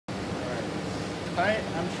Hi,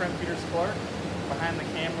 I'm Trent Peters-Clarke. Behind the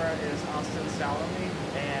camera is Austin Salome,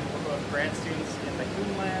 and we're both grad students in the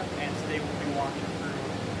Kuhn lab, and today we'll be walking through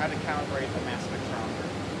how to calibrate a mass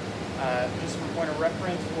spectrometer. Just for point of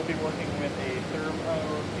reference, we'll be working with a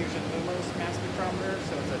thermo-fusion lumos mass spectrometer,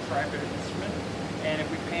 so it's a tri-bit instrument. And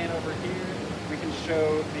if we pan over here, we can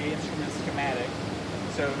show the instrument schematic.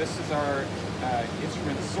 So this is our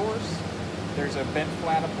instrument source. There's a bent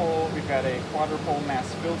flatopole. We've got a quadrupole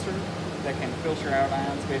mass filter that can filter out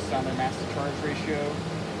ions based on their mass to charge ratio.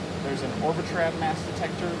 There's an orbitrap mass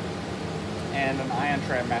detector and an ion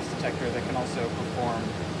trap mass detector that can also perform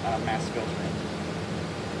mass filtering.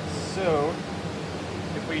 So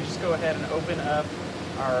if we just go ahead and open up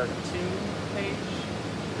our tune page,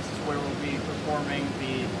 this is where we'll be performing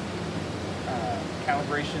the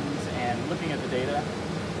calibrations and looking at the data.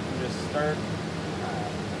 We'll just start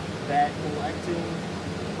that collecting.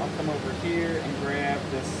 I'll come over here and grab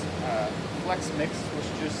this flex mix, which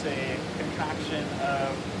is just a concoction of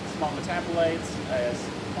small metabolites, a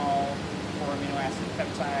small 4-amino acid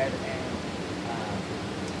peptide,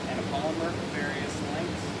 and a polymer of various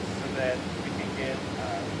lengths, so that we can get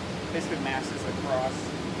basically masses across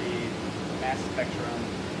the mass spectrum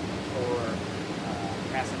for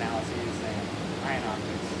mass analyses and ion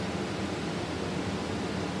optics.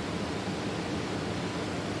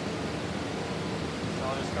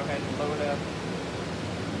 I'll just go ahead and load up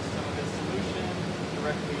some of this solution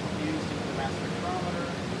directly infused into the mass spectrometer,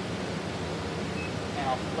 and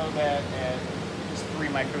I'll flow that at just 3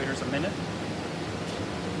 microliters a minute.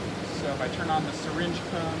 So if I turn on the syringe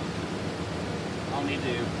cone, I'll need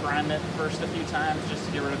to prime it first a few times just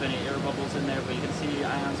to get rid of any air bubbles in there, but you can see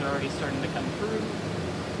ions are already starting to come through.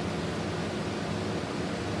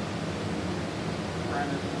 Prime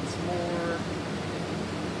it once more.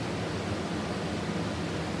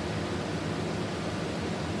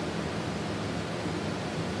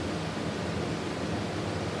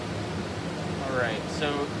 Alright,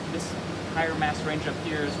 so this higher mass range up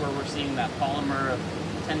here is where we're seeing that polymer of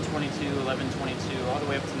 1022, 1122, all the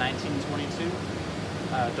way up to 1922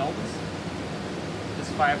 Daltons. This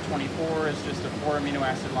 524 is just a 4-amino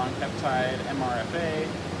acid long peptide MRFA,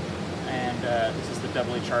 and this is the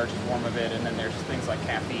doubly charged form of it, and then there's things like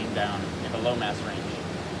caffeine down in the low mass range.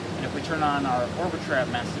 And if we turn on our orbitrap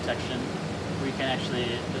mass detection, we can actually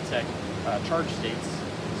detect charge states.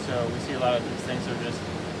 So we see a lot of these things are just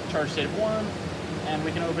charge state of 1, and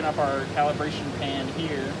we can open up our calibration pan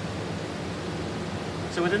here.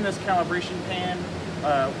 So within this calibration pan,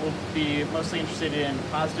 we'll be mostly interested in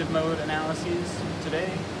positive mode analyses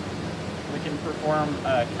today. We can perform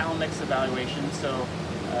cal mix evaluation, so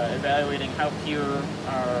evaluating how pure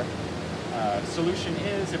our solution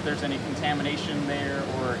is, if there's any contamination there,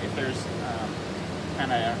 or if there's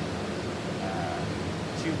kind of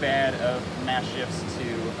too bad of mass shifts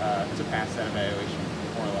to pass that evaluation,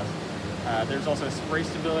 more or less. There's also spray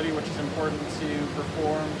stability, which is important to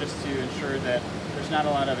perform just to ensure that there's not a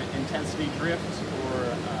lot of intensity drift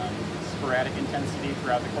or sporadic intensity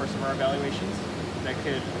throughout the course of our evaluations that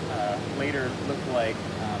could later look like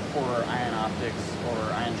poorer ion optics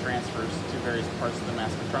or ion transfers to various parts of the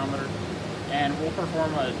mass spectrometer. And we'll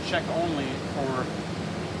perform a check only for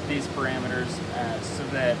these parameters so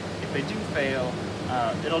that if they do fail,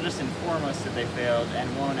 it'll just inform us that they failed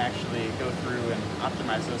and won't actually go through and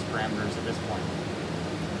optimize those parameters at this point.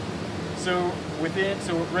 So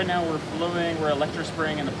right now we're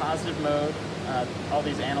electrospraying in the positive mode, all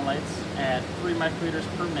these analytes at 3 microliters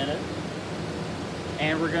per minute.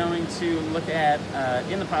 And we're going to look at,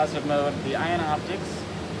 in the positive mode, the ion optics.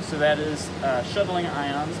 So that is shuttling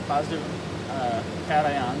ions, positive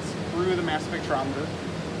cations, through the mass spectrometer,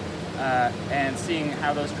 and seeing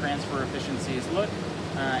how those transfer efficiencies look,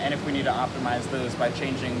 and if we need to optimize those by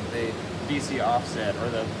changing the DC offset or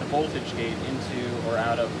the voltage gate into or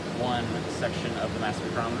out of one section of the mass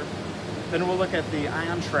spectrometer. Then we'll look at the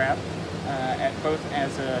ion trap at both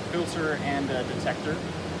as a filter and a detector.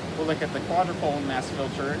 We'll look at the quadrupole mass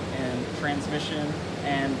filter in transmission,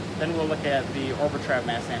 and then we'll look at the orbitrap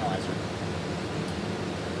mass analyzer.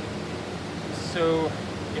 So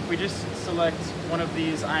if we just select one of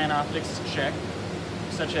these ion optics to check,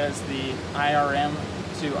 such as the IRM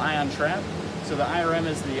to ion trap. So the IRM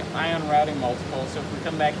is the ion routing multiple. So if we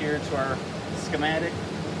come back here to our schematic,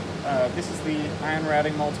 this is the ion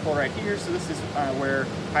routing multiple right here. So this is where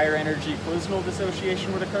higher energy collisional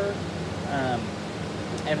dissociation would occur.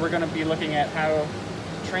 And we're going to be looking at how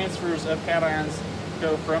transfers of cations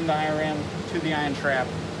go from the IRM to the ion trap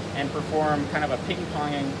and perform kind of a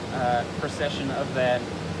ping-ponging procession of that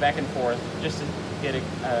back and forth just to get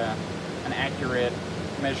an accurate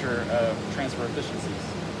measure of transfer efficiencies.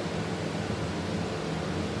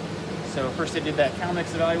 So first it did that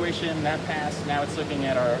CalMix evaluation, that passed. Now it's looking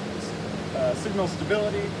at our signal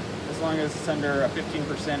stability. As long as it's under a 15%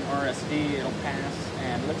 RSD, it'll pass,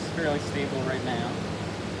 and looks fairly stable right now.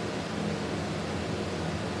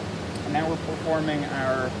 And now we're performing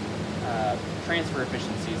our transfer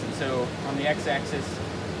efficiencies. And so on the x-axis,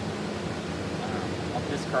 I'll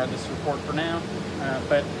discard this report for now,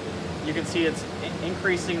 but you can see it's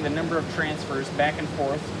increasing the number of transfers back and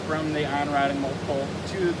forth from the ion routing multiple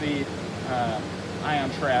to the ion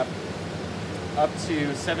trap up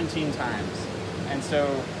to 17 times. And so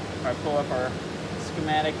if I pull up our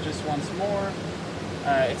schematic just once more,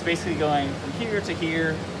 it's basically going from here to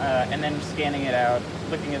here, and then scanning it out,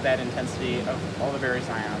 looking at that intensity of all the various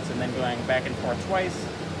ions, and then going back and forth twice,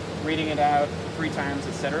 reading it out 3 times,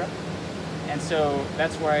 etc. And so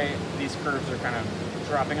that's why these curves are kind of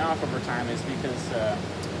dropping off over time, is because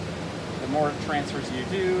the more transfers you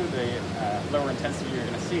do, the lower intensity you're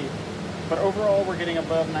going to see. But overall, we're getting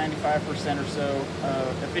above 95% or so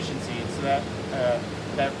of efficiency, so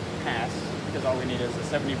that passed, because all we need is a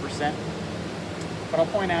 70%. But I'll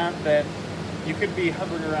point out that you could be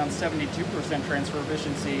hovering around 72% transfer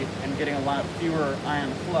efficiency and getting a lot fewer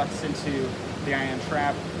ion flux into the ion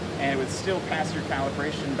trap, and it would still pass your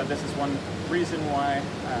calibration. But this is one reason why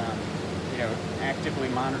actively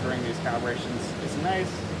monitoring these calibrations is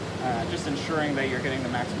nice, just ensuring that you're getting the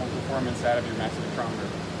maximal performance out of your mass spectrometer.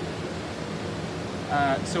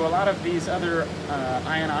 So a lot of these other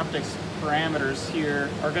ion optics parameters here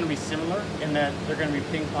are going to be similar in that they're going to be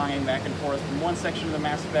ping-ponging back and forth from one section of the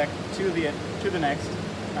mass spec to the next,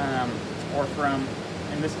 or from,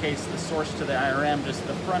 in this case, the source to the IRM, just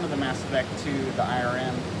the front of the mass spec to the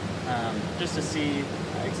IRM, just to see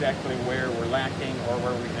exactly where we're lacking or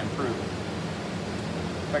where we can improve.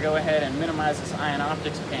 If I go ahead and minimize this ion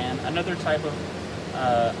optics pan, another type of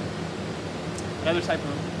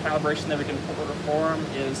calibration that we can perform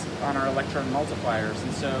is on our electron multipliers.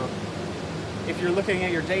 And so if you're looking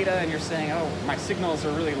at your data and you're saying, oh, my signals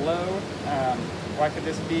are really low, why could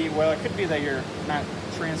this be? Well, it could be that you're not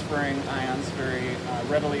transferring ions very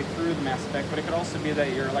readily through the mass spec, but it could also be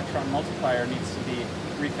that your electron multiplier needs to be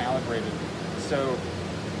recalibrated. So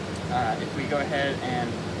if we go ahead and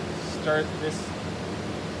start this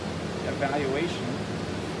evaluation,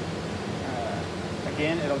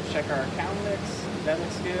 again, it'll check our CalMix. That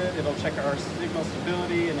looks good. It'll check our signal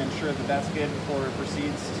stability and ensure that that's good before it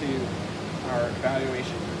proceeds to our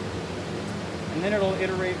evaluation. And then it'll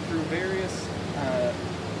iterate through various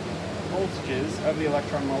voltages of the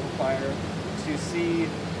electron multiplier to see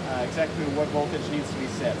exactly what voltage needs to be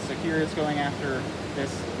set. So here it's going after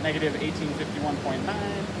this negative 1851.9,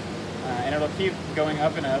 and it'll keep going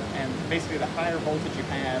up and up, and basically the higher voltage you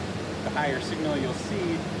have, the higher signal you'll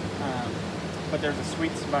see, but there's a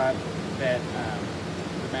sweet spot that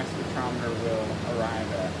the mass spectrometer will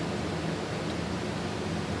arrive at.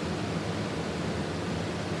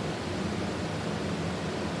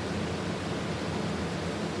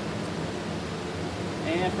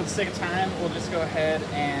 And for the sake of time, we'll just go ahead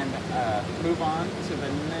and move on to the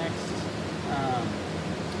next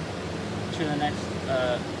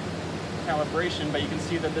calibration. But you can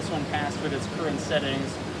see that this one passed with its current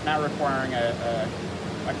settings, not requiring a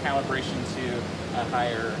calibration to a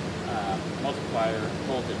higher multiplier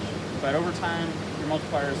voltage. But over time, your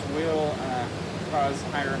multipliers will cause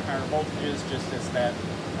higher and higher voltages just as that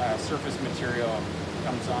surface material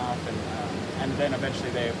comes off, and then eventually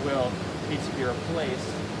they will need to be replaced.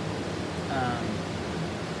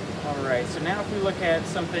 Alright, so now if we look at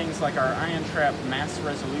some things like our ion trap mass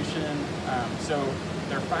resolution, so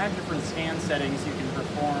there are 5 different scan settings you can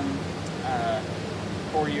perform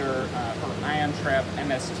for your ion trap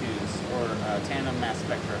MS2s, or tandem mass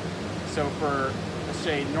spectra. So for, let's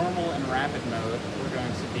say, normal and rapid mode, we're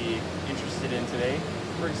going to be interested in today,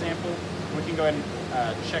 for example, we can go ahead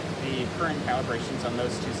and check the current calibrations on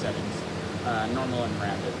those 2 settings, normal and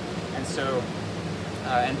rapid. And so,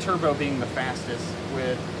 and turbo being the fastest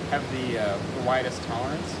would have the widest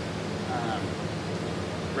tolerance.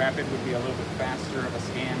 Rapid would be a little bit faster of a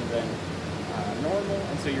scan than normal,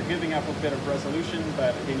 and so you're giving up a bit of resolution,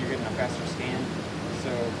 but again, you're getting a faster scan.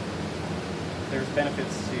 So there's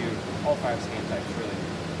benefits to all 5 scan types, really.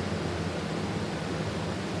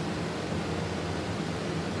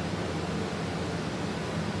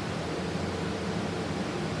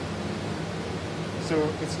 So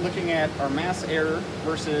it's looking at our mass error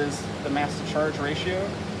versus the mass to charge ratio,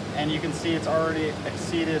 and you can see it's already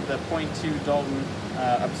exceeded the 0.2 Dalton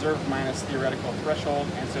observed minus theoretical threshold,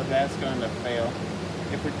 and so that's going to fail.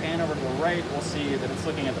 If we pan over to the right, we'll see that it's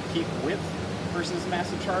looking at the peak width versus mass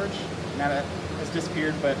to charge. now that has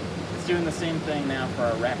disappeared, but it's doing the same thing now for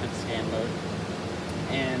our rapid scan mode.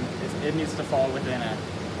 And it needs to fall within a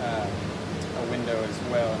window as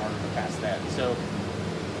well in order to pass that. So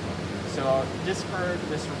I'll discard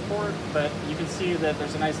this report, but you can see that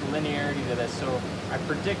there's a nice linearity to this. So I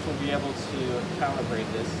predict we'll be able to calibrate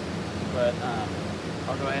this, but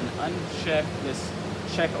I'll go ahead and uncheck this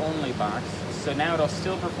check only box. So now it'll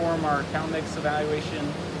still perform our CalMix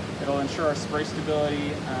evaluation. It'll ensure our spray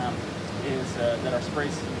stability that our spray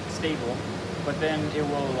is stable, but then it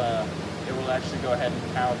will actually go ahead and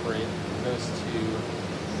calibrate those two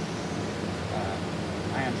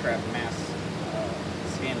ion trap mass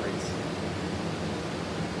scan rates.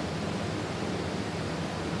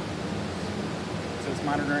 So it's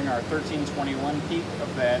monitoring our 1321 peak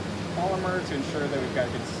of that polymer to ensure that we've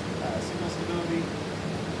got good signal stability.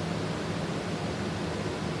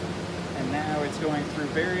 And now it's going through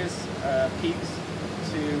various peaks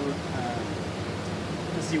to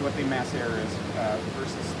see what the mass error is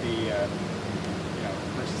versus the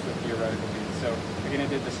theoretical peak. So again, it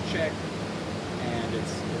did this check, and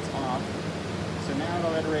it's off. So now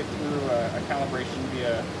it'll iterate through a calibration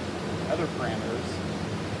via other parameters.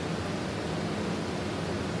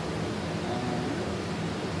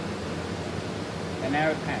 And now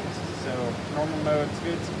it passed. So normal mode's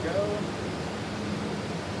good to go.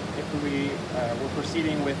 If we were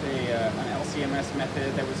proceeding with an LCMS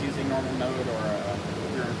method that was using normal mode, or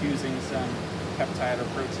we were infusing some peptide or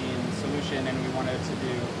protein solution and we wanted to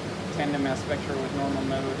do 10 MS spectra with normal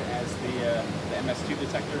mode as the MS2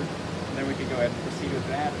 detector, then we could go ahead and proceed with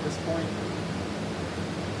that at this point.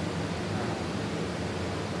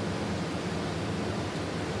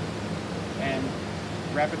 And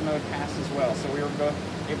rapid mode passed as well. So we were both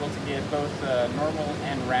able to get both normal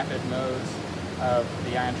and rapid modes of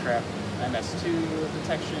the ion trap MS2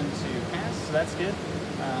 detection to pass, so that's good.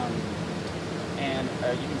 And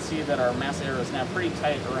you can see that our mass error is now pretty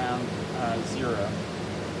tight around 0,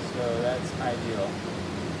 so that's ideal.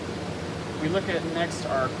 We look at next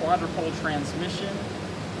our quadrupole transmission.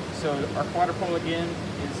 So our quadrupole again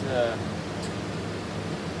is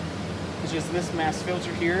just this mass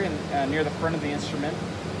filter here near the front of the instrument.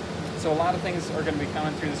 So a lot of things are going to be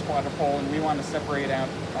coming through this quadrupole, and we want to separate out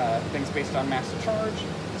things based on mass to charge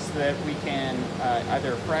so that we can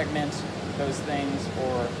either fragment those things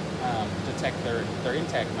or detect their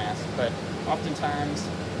intact mass. But oftentimes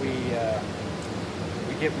we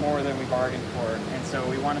get more than we bargained for, and so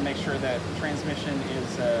we want to make sure that transmission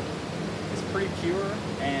is pretty pure,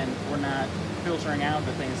 and we're not filtering out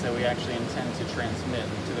the things that we actually intend to transmit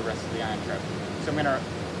to the rest of the ion trap. So I'm going to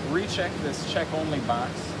recheck this check only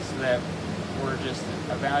box so that we're just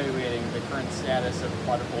evaluating the current status of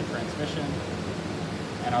quadrupole transmission,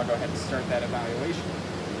 and I'll go ahead and start that evaluation.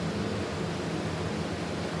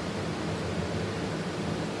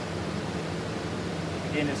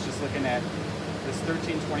 Again, it's just looking at this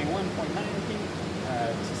 1321.9 peak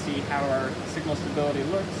to see how our signal stability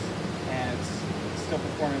looks, and it's still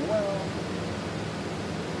performing well.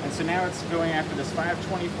 And so now it's going after this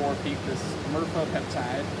 524 peak, this MRFA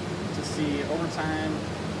peptide, to see over time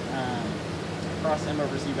across M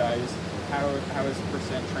over Z values how is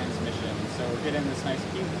percent transmission. So we're getting this nice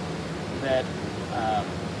peak that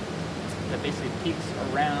basically peaks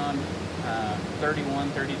around 31,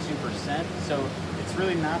 32%. So it's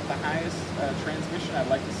really not the highest transmission. I'd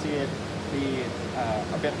like to see it be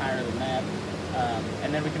a bit higher than that.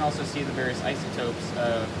 And then we can also see the various isotopes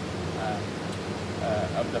of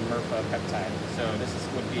the MRFA peptide. So this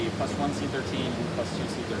would be +1 C13 and +2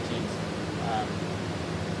 C13s.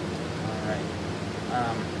 All right.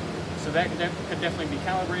 So that could definitely be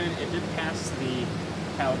calibrated. It did pass the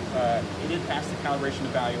calibration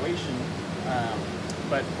evaluation.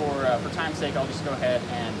 But for time's sake, I'll just go ahead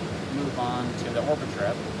and move on to the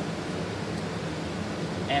Orbitrap.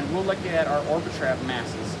 And we'll look at our Orbitrap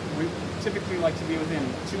masses. We typically like to be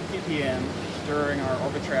within 2 ppm during our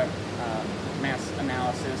Orbitrap mass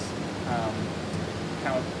analysis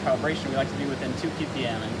calibration. We like to be within 2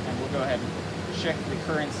 ppm, and we'll go ahead and check the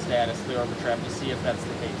current status of the Orbitrap to see if that's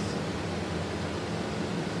the case.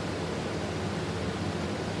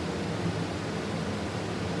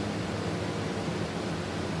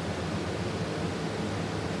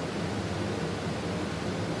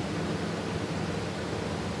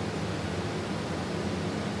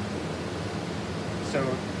 So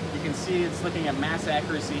you can see it's looking at mass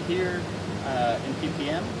accuracy here in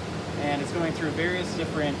ppm, and it's going through various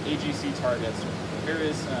different AGC targets,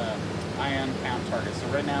 various ion count targets. So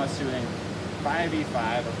right now it's doing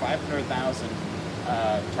 5E5 or 500,000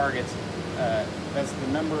 targets. That's the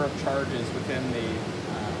number of charges within the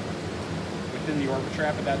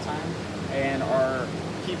Orbitrap at that time. and our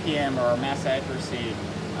ppm, or our mass accuracy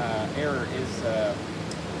error is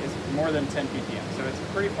more than 10 ppm, so it's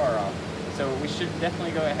pretty far off. So we should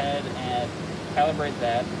definitely go ahead and calibrate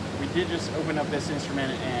that. We did just open up this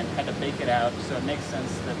instrument and had to bake it out, so it makes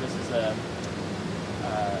sense that this is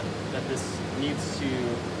that this needs to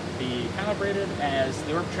be calibrated, as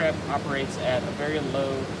the orb trap operates at a very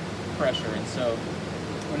low pressure, and so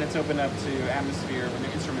when it's open up to atmosphere, when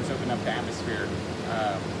the instrument's open up to atmosphere,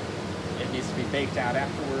 it needs to be baked out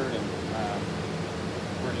afterward, and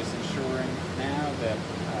we're just ensuring now that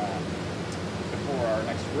before our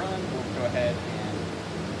next run, we'll go ahead and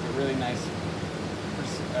get really nice,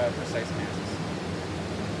 precise masses.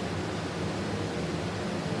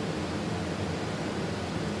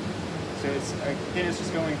 So it's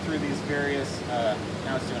just going through these various,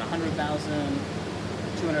 now it's doing 100,000,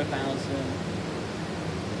 200,000,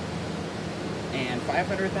 and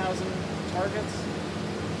 500,000 targets.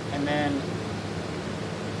 And then,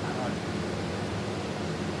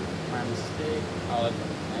 my mistake, I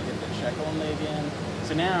get the check only again.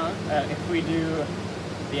 So now, if we do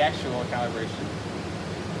the actual calibration,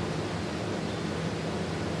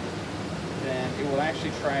 then it will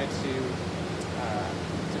actually try to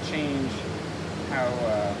change how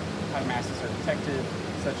the masses are detected,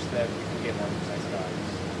 such that we can get more precise values.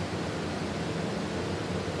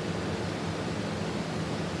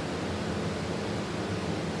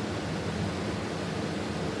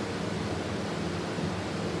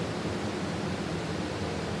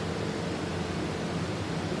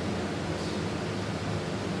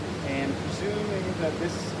 And presuming that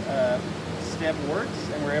this step works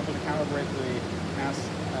and we're able to calibrate the mass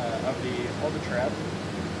of the orbit trap,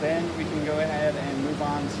 then we can go ahead and move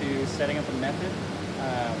on to setting up a method.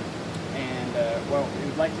 Well, we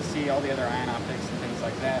would like to see all the other ion optics and things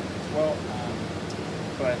like that as well.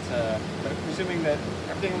 But presuming that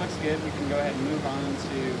everything looks good, we can go ahead and move on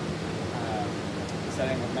to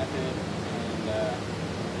setting a method, and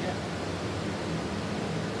yeah,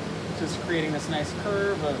 just creating this nice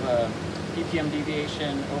curve of ppm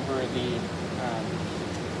deviation over the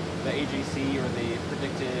AGC, or the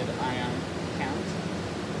predicted ion count.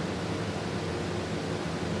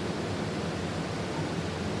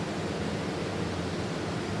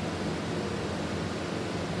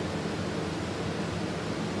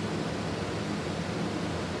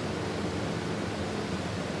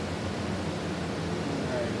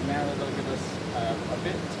 Now that'll give us a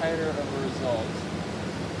bit tighter of a result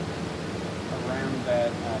around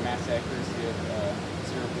that mass accuracy of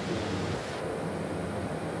 0 ppm.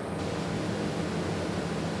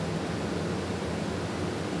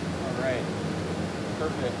 All right,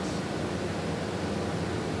 perfect.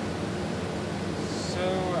 So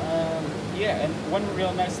yeah, and one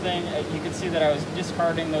real nice thing, you can see that I was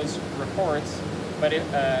discarding those reports, but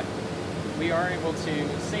we are able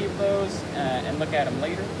to save those and look at them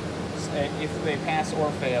later if they pass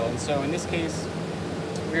or fail. And so in this case,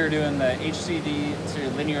 we are doing the HCD to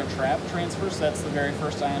linear trap transfer, so that's the very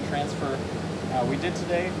first ion transfer we did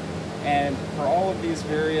today. And for all of these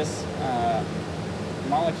various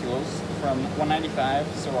molecules, from 195,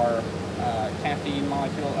 so our caffeine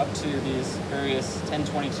molecule, up to these various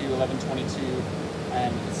 1022, 1122,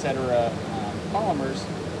 and etc. Polymers,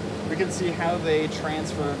 we can see how they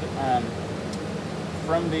transferred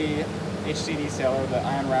from the HCD cell, or the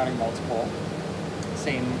ion routing multiple,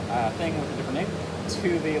 same thing with a different name,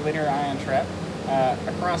 to the linear ion trap,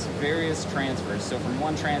 across various transfers. So from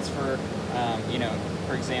one transfer,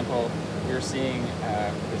 for example, we were seeing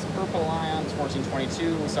this purple ion,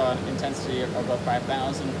 1422, we saw an intensity above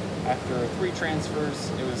 5,000. After 3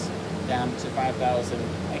 transfers, it was down to 5,000.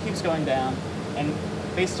 It keeps going down, and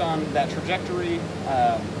based on that trajectory,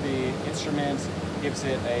 the instrument gives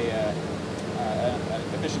it an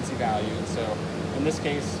efficiency value. And so in this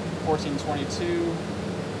case, 1422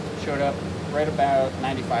 showed up right about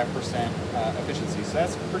 95% efficiency. So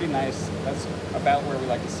that's pretty nice. That's about where we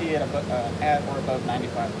like to see it, at or above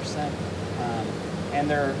 95%. And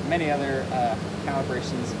there are many other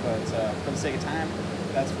calibrations, but for the sake of time,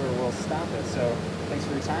 that's where we'll stop it. So thanks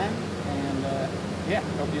for your time, and yeah,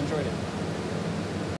 hope you enjoyed it.